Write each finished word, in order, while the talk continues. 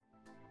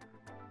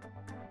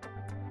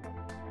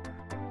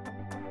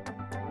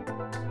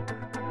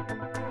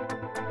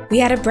We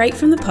had a break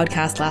from the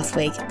podcast last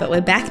week, but we're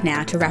back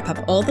now to wrap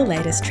up all the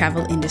latest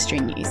travel industry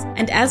news.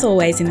 And as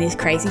always in these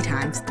crazy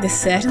times, there's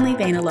certainly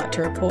been a lot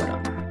to report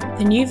on.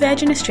 The new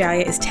Virgin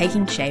Australia is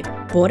taking shape,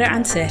 border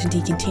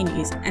uncertainty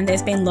continues, and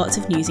there's been lots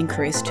of news in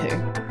cruise too.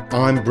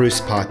 I'm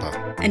Bruce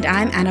Piper. And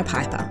I'm Anna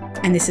Piper,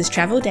 and this is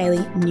Travel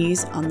Daily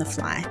News on the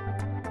Fly.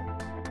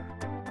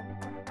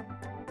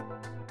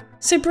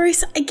 So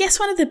Bruce, I guess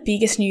one of the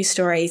biggest news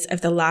stories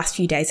of the last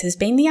few days has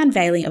been the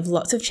unveiling of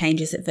lots of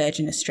changes at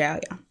Virgin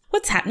Australia.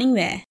 What's happening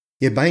there?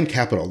 Yeah, Bain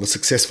Capital, the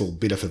successful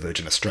bidder for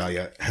Virgin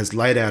Australia, has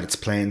laid out its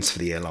plans for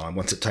the airline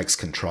once it takes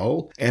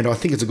control. And I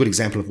think it's a good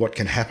example of what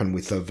can happen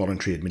with the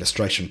voluntary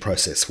administration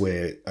process,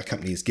 where a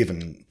company is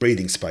given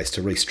breathing space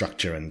to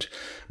restructure and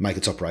make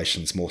its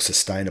operations more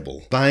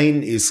sustainable.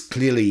 Bain is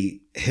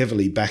clearly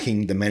heavily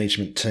backing the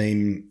management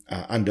team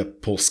under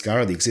Paul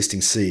Scurrah, the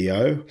existing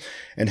CEO,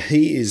 and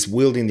he is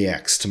wielding the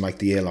axe to make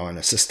the airline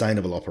a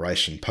sustainable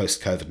operation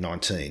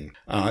post-COVID-19.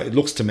 It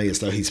looks to me as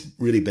though he's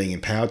really being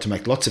empowered to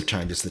make lots of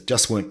changes that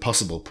just weren't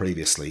possible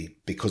previously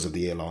because of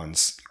the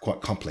airline's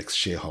quite complex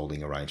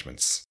shareholding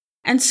arrangements.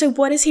 And so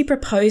what is he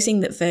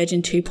proposing that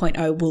Virgin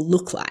 2.0 will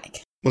look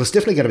like? Well, it's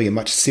definitely going to be a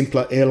much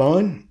simpler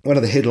airline. One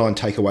of the headline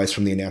takeaways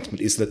from the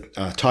announcement is that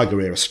Tiger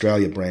Air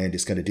Australia brand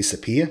is going to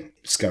disappear.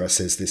 Scurrah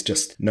says there's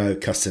just no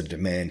customer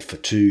demand for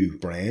two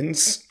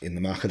brands in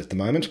the market at the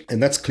moment,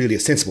 and that's clearly a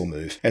sensible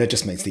move. And it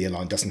just means the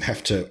airline doesn't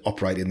have to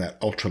operate in that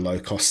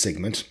ultra-low-cost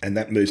segment, and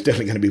that move's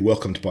definitely going to be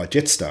welcomed by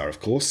Jetstar, of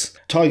course.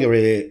 Tiger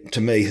Air,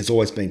 to me, has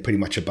always been pretty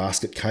much a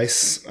basket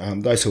case.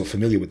 Those who are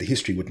familiar with the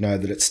history would know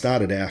that it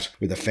started out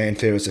with a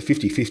fanfare as a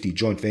 50-50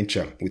 joint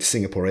venture with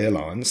Singapore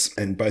Airlines,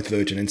 and both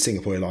Virgin and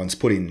Singapore Airlines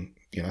put in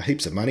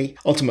heaps of money.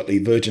 Ultimately,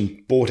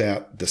 Virgin bought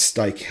out the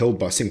stake held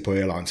by Singapore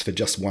Airlines for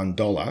just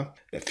 $1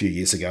 a few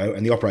years ago,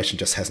 and the operation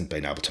just hasn't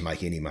been able to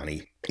make any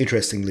money.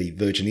 Interestingly,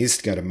 Virgin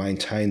is going to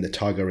maintain the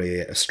Tiger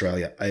Air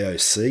Australia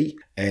AOC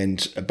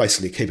and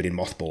basically keep it in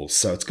mothballs,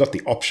 so it's got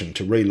the option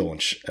to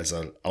relaunch as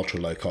an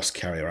ultra-low-cost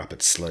carrier up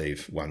its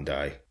sleeve one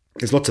day.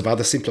 There's lots of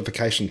other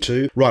simplification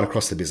too, right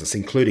across the business,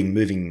 including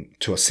moving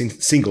to a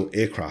single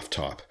aircraft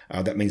type.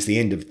 That means the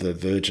end of the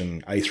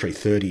Virgin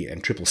A330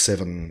 and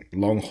 777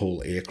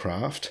 long-haul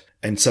aircraft.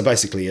 And so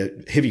basically a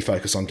heavy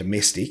focus on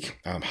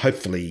domestic,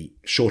 hopefully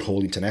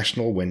short-haul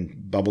international when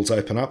bubbles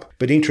open up.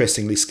 But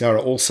interestingly,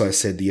 Scurrah also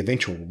said the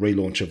eventual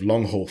relaunch of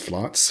long-haul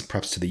flights,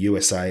 perhaps to the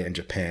USA and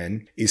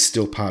Japan, is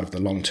still part of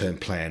the long-term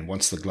plan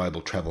once the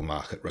global travel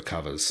market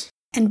recovers.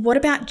 And what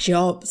about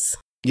jobs?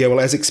 Yeah,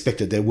 well, as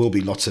expected, there will be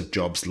lots of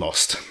jobs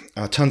lost.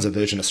 Tons of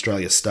Virgin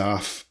Australia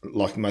staff,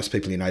 like most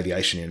people in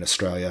aviation in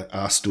Australia,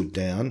 are stood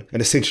down,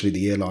 and essentially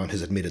the airline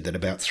has admitted that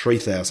about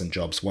 3,000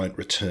 jobs won't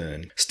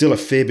return. Still a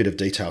fair bit of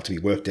detail to be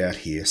worked out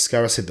here.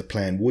 Scurrah said the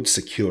plan would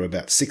secure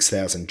about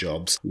 6,000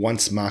 jobs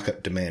once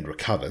market demand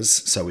recovers,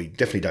 so we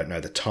definitely don't know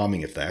the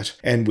timing of that,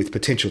 and with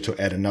potential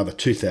to add another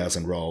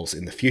 2,000 roles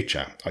in the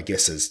future, I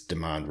guess as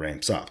demand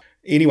ramps up.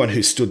 Anyone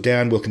who's stood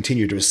down will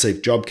continue to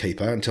receive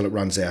JobKeeper until it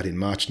runs out in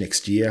March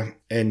next year,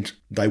 and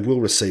they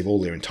will receive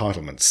all their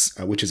entitlements,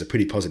 which is a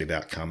pretty positive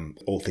outcome,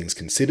 all things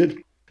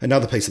considered.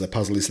 Another piece of the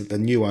puzzle is that the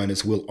new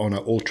owners will honour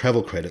all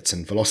travel credits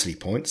and velocity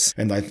points,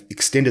 and they've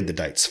extended the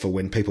dates for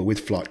when people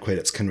with flight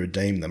credits can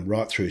redeem them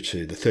right through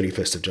to the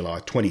 31st of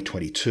July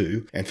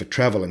 2022, and for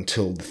travel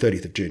until the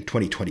 30th of June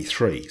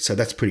 2023, so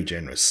that's pretty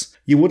generous.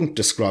 You wouldn't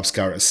describe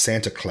Scurrah as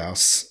Santa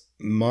Claus.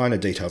 Minor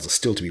details are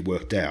still to be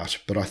worked out,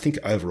 but I think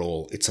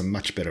overall it's a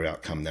much better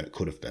outcome than it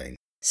could have been.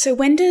 So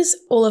when does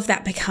all of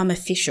that become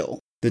official?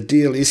 The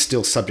deal is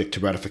still subject to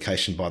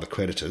ratification by the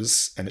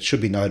creditors, and it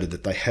should be noted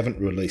that they haven't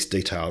released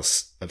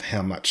details of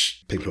how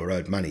much people who are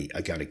owed money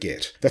are going to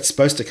get. That's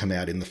supposed to come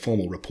out in the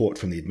formal report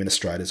from the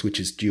administrators, which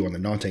is due on the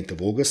 19th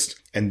of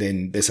August, and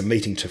then there's a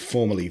meeting to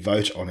formally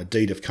vote on a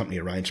deed of company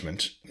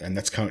arrangement, and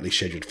that's currently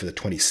scheduled for the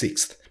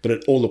 26th. But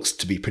it all looks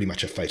to be pretty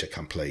much a fait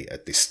accompli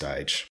at this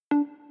stage.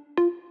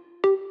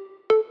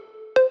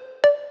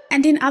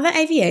 And in other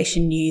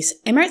aviation news,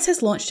 Emirates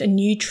has launched a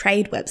new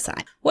trade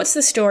website. What's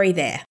the story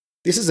there?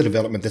 This is a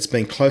development that's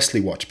been closely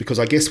watched because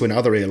I guess when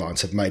other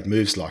airlines have made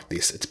moves like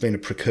this, it's been a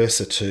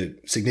precursor to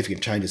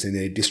significant changes in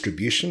their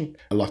distribution,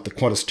 like the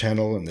Qantas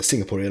channel and the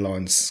Singapore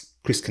Airlines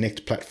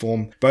KrisConnect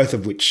platform, both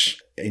of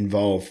which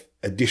involve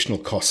additional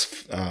costs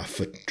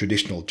for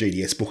traditional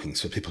GDS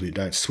bookings for people who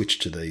don't switch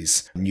to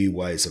these new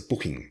ways of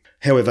booking.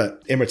 However,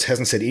 Emirates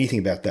hasn't said anything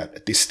about that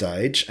at this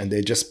stage, and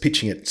they're just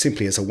pitching it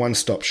simply as a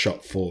one-stop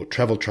shop for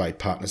travel trade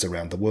partners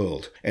around the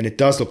world. And it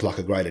does look like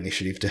a great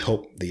initiative to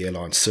help the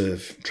airline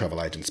serve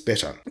travel agents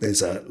better.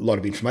 There's a lot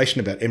of information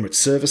about Emirates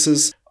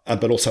services,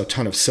 but also a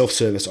ton of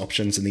self-service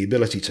options and the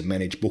ability to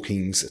manage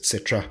bookings,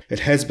 etc. It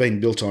has been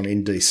built on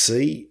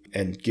NDC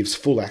and gives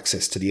full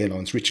access to the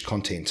airline's rich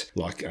content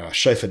like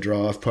chauffeur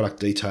drive, product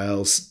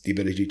details, the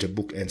ability to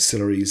book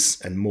ancillaries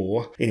and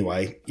more.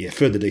 Anyway,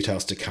 further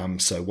details to come,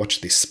 so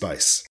watch this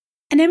space.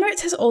 And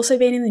Emirates has also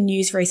been in the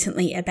news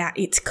recently about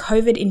its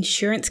COVID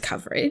insurance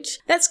coverage.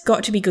 That's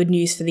got to be good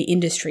news for the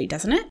industry,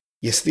 doesn't it?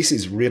 Yes, this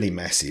is really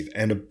massive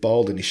and a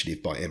bold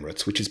initiative by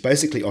Emirates, which is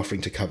basically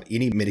offering to cover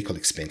any medical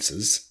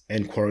expenses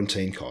and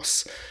quarantine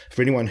costs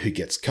for anyone who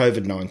gets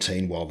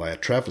COVID-19 while they are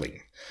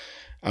travelling.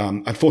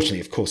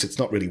 Unfortunately, of course, it's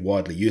not really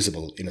widely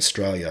usable in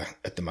Australia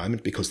at the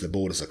moment because the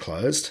borders are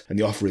closed, and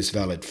the offer is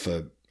valid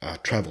for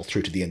travel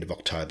through to the end of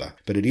October.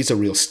 But it is a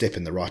real step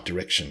in the right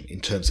direction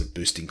in terms of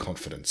boosting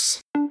confidence.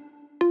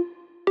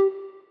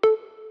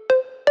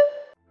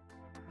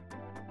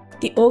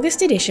 The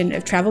August edition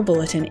of Travel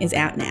Bulletin is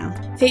out now,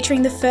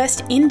 featuring the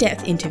first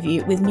in-depth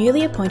interview with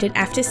newly appointed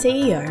AFTA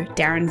CEO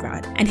Darren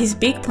Rudd and his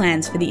big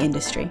plans for the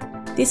industry.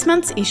 This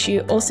month's issue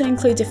also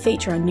includes a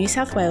feature on New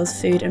South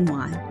Wales food and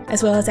wine,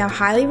 as well as our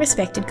highly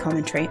respected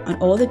commentary on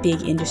all the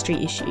big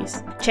industry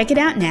issues. Check it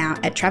out now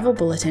at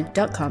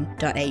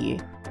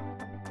travelbulletin.com.au.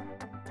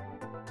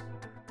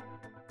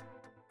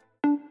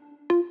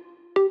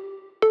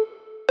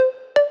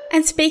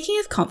 And speaking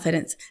of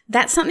confidence,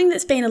 that's something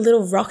that's been a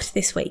little rocked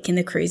this week in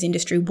the cruise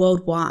industry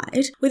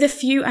worldwide, with a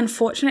few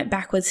unfortunate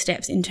backward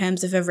steps in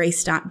terms of a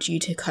restart due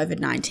to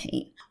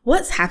COVID-19.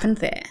 What's happened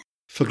there?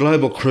 For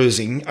global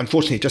cruising,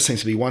 unfortunately, it just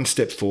seems to be one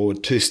step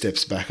forward, two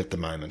steps back at the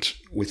moment,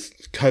 with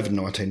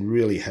COVID-19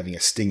 really having a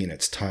sting in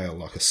its tail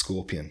like a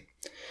scorpion.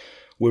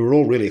 We were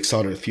all really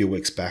excited a few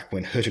weeks back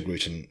when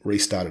Hurtigruten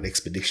restarted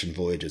expedition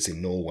voyages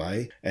in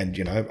Norway and,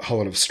 a whole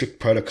lot of strict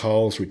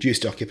protocols,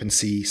 reduced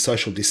occupancy,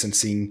 social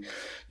distancing,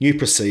 new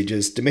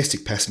procedures,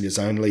 domestic passengers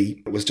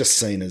only. It was just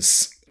seen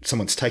as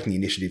someone's taking the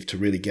initiative to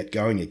really get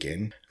going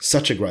again.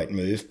 Such a great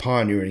move,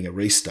 pioneering a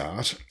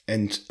restart.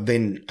 And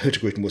then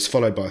Hurtigruten was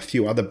followed by a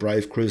few other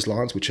brave cruise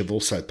lines which have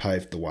also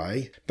paved the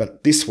way.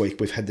 But this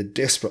week we've had the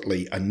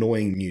desperately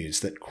annoying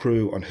news that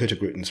crew on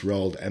Hurtigruten's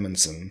Roald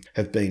Amundsen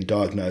have been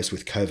diagnosed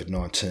with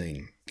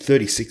COVID-19.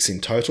 36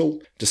 in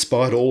total,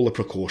 despite all the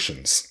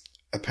precautions.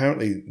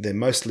 Apparently, they're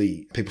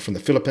mostly people from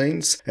the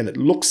Philippines, and it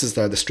looks as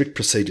though the strict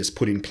procedures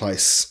put in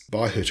place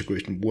by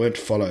Hurtigruten weren't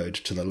followed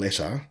to the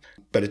letter.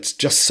 But it's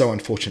just so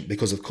unfortunate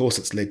because, of course,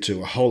 it's led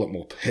to a whole lot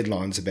more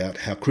headlines about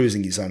how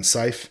cruising is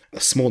unsafe. A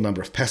small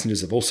number of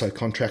passengers have also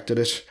contracted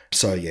it.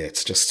 So, yeah,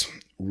 it's just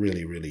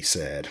really, really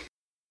sad.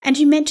 And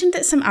you mentioned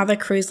that some other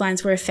cruise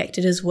lines were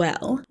affected as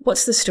well.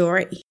 What's the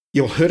story?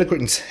 Yeah, well,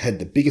 Hurtigruten's had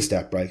the biggest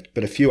outbreak,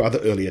 but a few other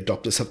early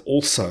adopters have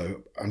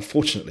also,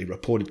 unfortunately,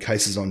 reported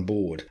cases on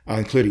board,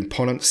 including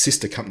Ponant's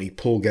sister company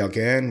Paul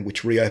Gauguin,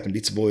 which reopened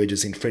its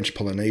voyages in French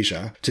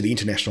Polynesia to the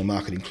international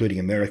market, including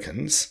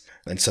Americans.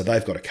 And so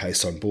they've got a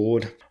case on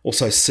board.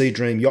 Also Sea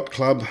Dream Yacht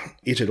Club,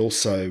 it had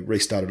also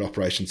restarted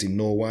operations in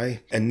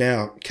Norway. And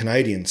now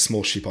Canadian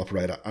small ship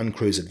operator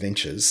Uncruise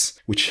Adventures,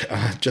 which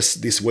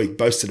just this week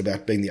boasted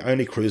about being the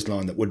only cruise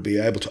line that would be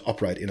able to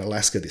operate in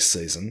Alaska this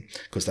season,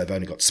 because they've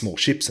only got small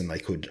ships and they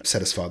could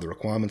satisfy the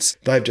requirements.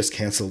 They've just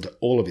cancelled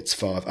all of its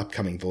 5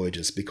 upcoming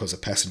voyages because a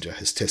passenger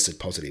has tested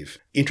positive.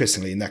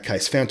 Interestingly, in that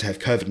case, found to have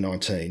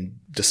COVID-19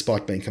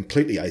 despite being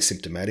completely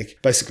asymptomatic.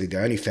 Basically, they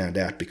only found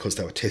out because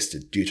they were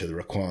tested due to the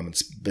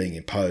requirements being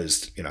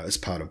imposed, as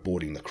part of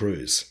boarding the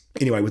cruise.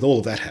 Anyway, with all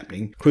of that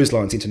happening, Cruise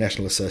Lines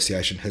International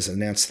Association has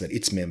announced that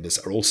its members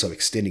are also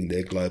extending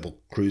their global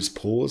cruise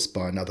pause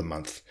by another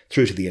month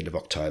through to the end of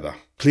October.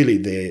 Clearly,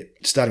 they're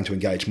starting to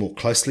engage more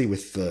closely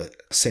with the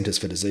Centers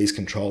for Disease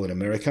Control in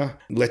America.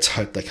 Let's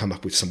hope they come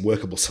up with some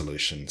workable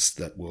solutions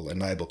that will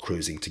enable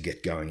cruising to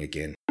get going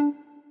again.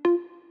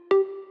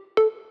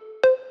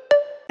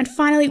 And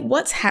finally,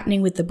 what's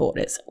happening with the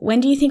borders?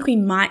 When do you think we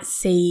might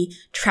see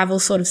travel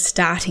sort of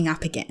starting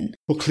up again?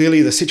 Well,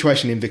 clearly the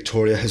situation in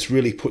Victoria has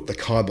really put the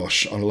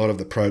kibosh on a lot of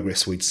the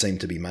progress we'd seem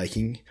to be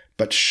making.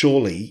 But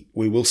surely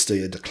we will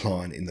see a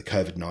decline in the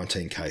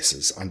COVID-19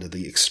 cases under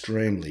the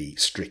extremely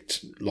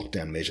strict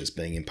lockdown measures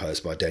being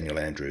imposed by Daniel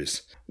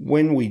Andrews.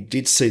 When we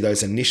did see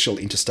those initial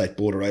interstate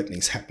border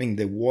openings happening,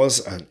 there was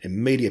an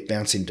immediate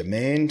bounce in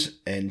demand,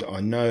 and I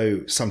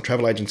know some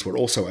travel agents were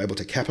also able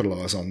to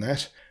capitalise on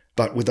that.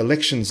 But with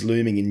elections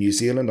looming in New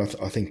Zealand,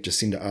 I think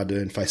Jacinda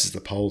Ardern faces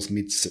the polls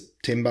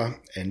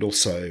mid-September, and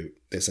also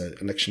there's an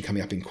election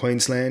coming up in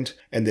Queensland,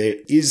 and there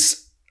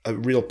is a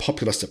real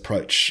populist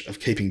approach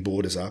of keeping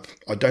borders up.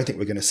 I don't think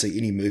we're going to see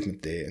any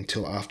movement there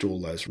until after all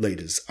those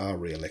leaders are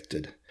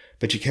re-elected.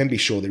 But you can be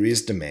sure there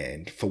is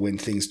demand for when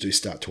things do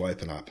start to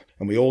open up,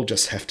 and we all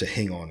just have to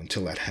hang on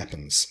until that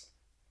happens.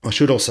 I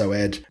should also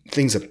add,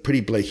 things are pretty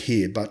bleak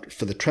here, but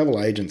for the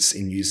travel agents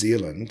in New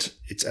Zealand,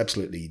 it's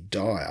absolutely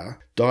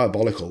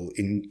diabolical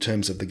in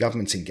terms of the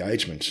government's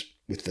engagement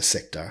with the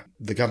sector.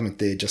 The government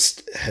there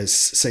just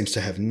seems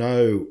to have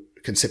no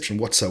conception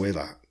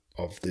whatsoever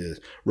of the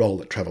role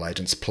that travel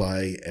agents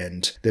play,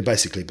 and they're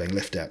basically being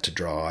left out to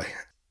dry,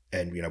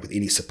 and with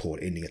any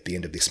support ending at the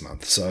end of this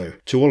month. So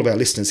to all of our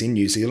listeners in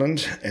New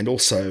Zealand, and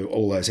also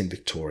all those in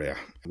Victoria,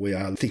 we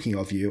are thinking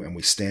of you and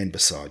we stand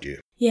beside you.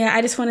 Yeah,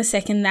 I just want to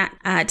second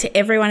that to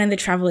everyone in the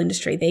travel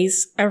industry.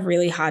 These are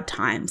really hard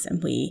times,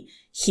 and we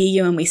hear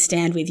you and we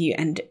stand with you.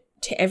 And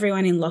to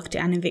everyone in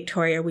lockdown in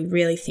Victoria, we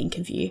really think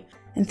of you.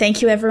 And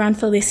thank you everyone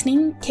for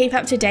listening. Keep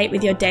up to date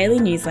with your daily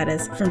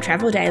newsletters from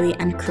Travel Daily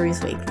and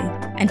Cruise Weekly.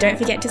 And don't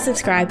forget to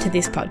subscribe to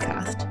this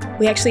podcast.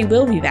 We actually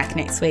will be back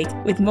next week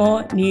with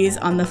more news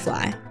on the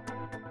fly.